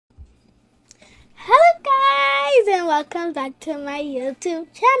and welcome back to my YouTube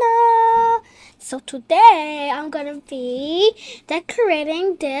channel. So today I'm gonna be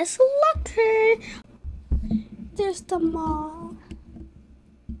decorating this locker. There's the mall.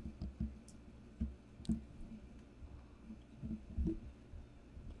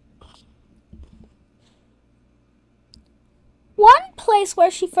 One place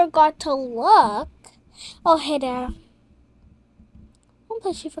where she forgot to look. Oh, hey there. One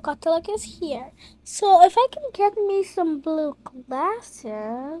place she forgot to look is here. So if I can get me some blue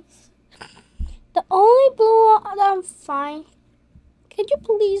glasses. The only blue that I'm fine. Can you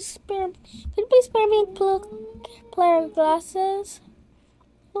please spare me blue player glasses?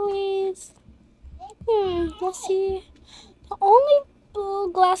 Please. Let's see. The only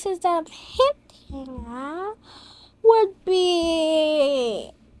blue glasses that I'm hinting at would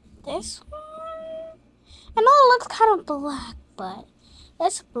be this one. I know it looks kind of black, but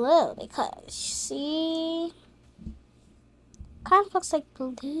it's blue because see, kind of looks like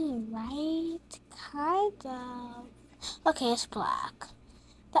blue, right? Kind of. Okay, it's black.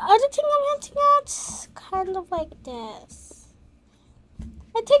 The other thing I'm hinting at, kind of like this.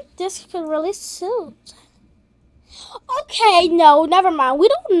 I think this could really suit. Okay, no, never mind. We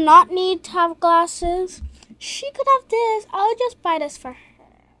do not need to have glasses. She could have this. I'll just buy this for her.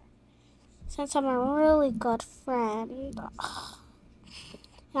 Since I'm a really good friend.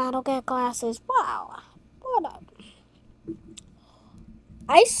 I don't get glasses. Wow. What up?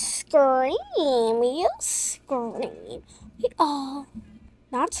 Ice cream. You scream. We all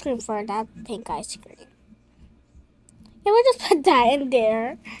not scream for that pink ice cream. Yeah, we'll just put that in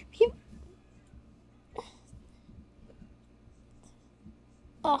there.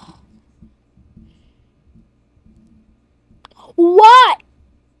 Oh. What?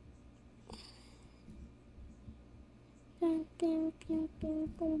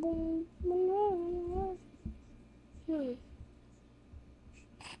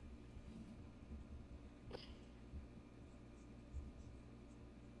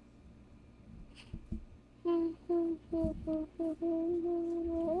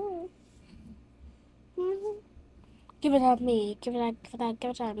 Give it at me. Give it at me.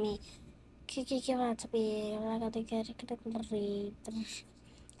 Give it to me. I gotta read.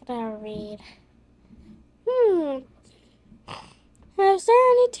 Gotta read. Is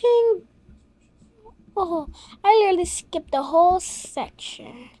there anything? Oh, I literally skipped the whole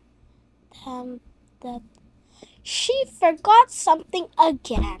section. That she forgot something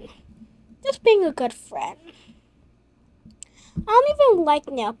again. Just being a good friend. I don't even like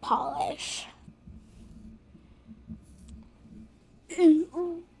nail polish.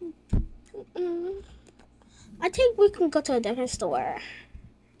 I think we can go to a different store.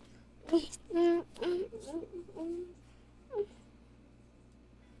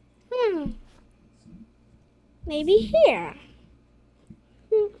 Maybe here.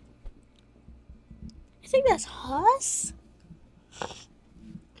 I think that's us.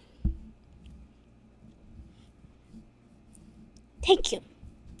 Thank you.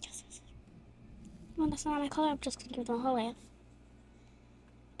 Well, that's not my color. I'm just gonna do the whole way.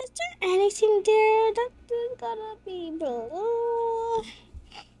 Is there anything there that's gonna be blue?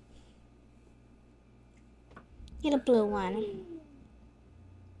 Need a blue one.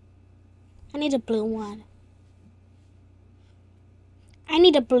 I need a blue one. I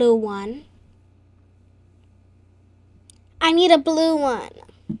need a blue one. I need a blue one.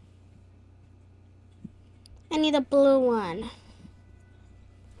 I need a blue one.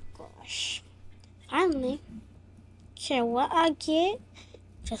 Gosh. Finally. Okay, what I get?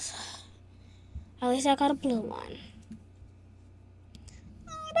 Just at least I got a blue one.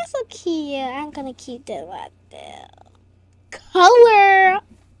 Oh, that's so cute. I'm gonna keep that right there. Color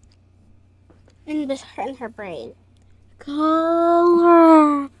in her brain.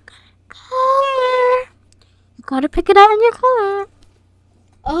 Color. You gotta pick it out in your color.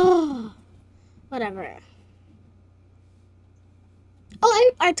 Oh, whatever.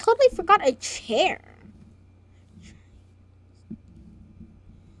 Oh, I totally forgot a chair.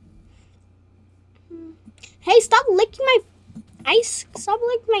 Hey, stop licking my ice. Stop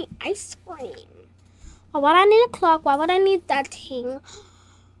licking my ice cream. Oh, why do I need a clock? Why would I need that thing?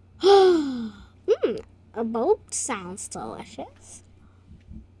 A bowl sounds delicious.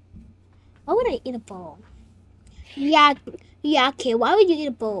 Why would I eat a bowl? Yeah, okay. Why would you eat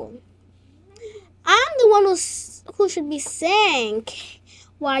a bowl? I'm the one who should be saying,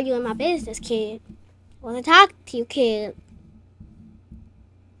 why are you in my business, kid? I want to talk to you, kid.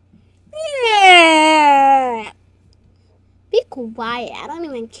 Be quiet. I don't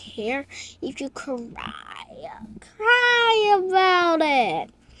even care if you cry. Cry about it.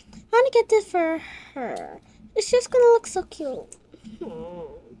 I want to get this for her. It's just gonna look so cute.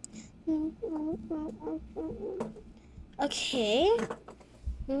 Okay.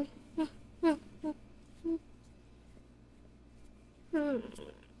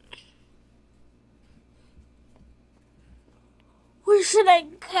 Where should I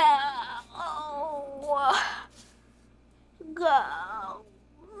go?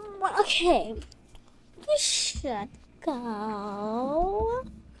 Okay. We should go.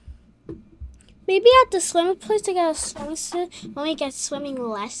 Maybe at the swimming place to get a swimsuit when we get swimming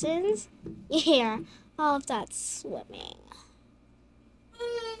lessons. Yeah, all of that swimming.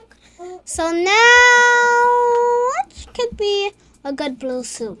 So now, what could be a good blue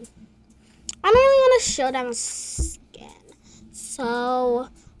suit? I don't really want to show them skin. So,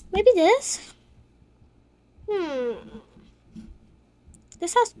 maybe this?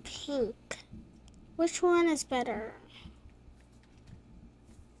 This has pink. Which one is better?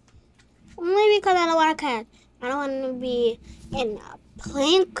 Only because I don't want to cut. I don't want to be in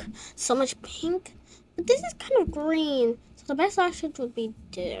pink, so much pink. But this is kind of green, so the best option would be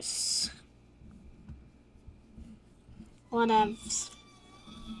this. What else?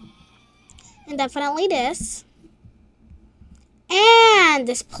 And definitely this. And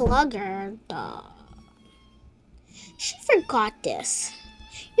this plugger. Duh. She forgot this.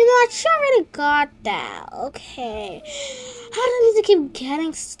 You know what? She already got that. Okay. I don't need to keep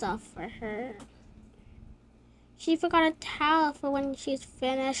getting stuff for her. She forgot a towel for when she's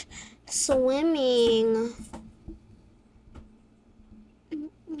finished swimming.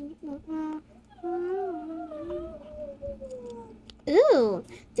 Ooh,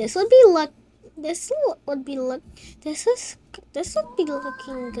 this would be This would be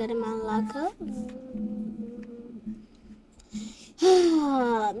looking good in my locker.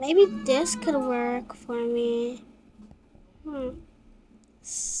 Maybe this could work for me.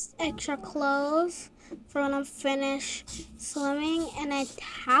 Extra clothes for when I'm finished swimming and a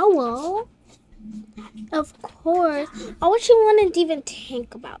towel. Of course. I wish she wouldn't even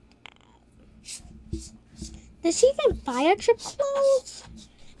think about that. Did she even buy extra clothes?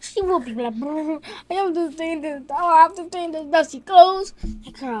 She will be like, I have to stay in this towel. I have to stay in this dusty clothes.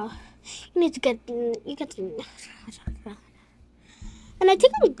 Hey, girl, you need to get. And I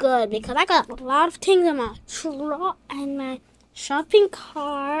think I'm good because I got a lot of things in my shopping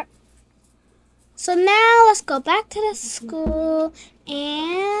cart. So now let's go back to the school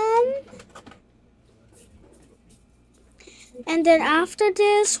and then after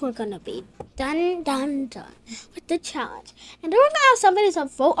this we're gonna be done with the challenge. And then we're gonna have somebody to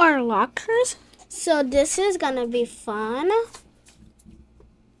vote our lockers. So this is gonna be fun.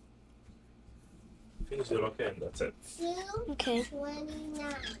 Finish the locker and that's it. Okay.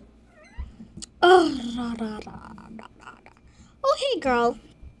 29. Oh, hey, girl.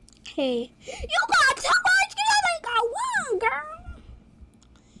 Hey. You got so much. You only got one, girl.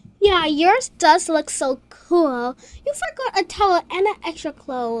 Yeah, yours does look so cool. You forgot a towel and an extra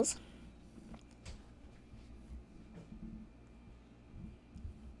clothes.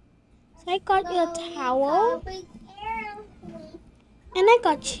 So I got you a towel. And I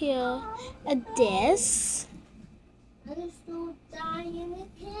got you a this.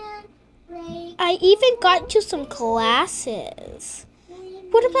 I even got you some glasses.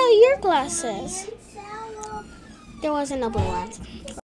 What about your glasses? There wasn't no blue ones.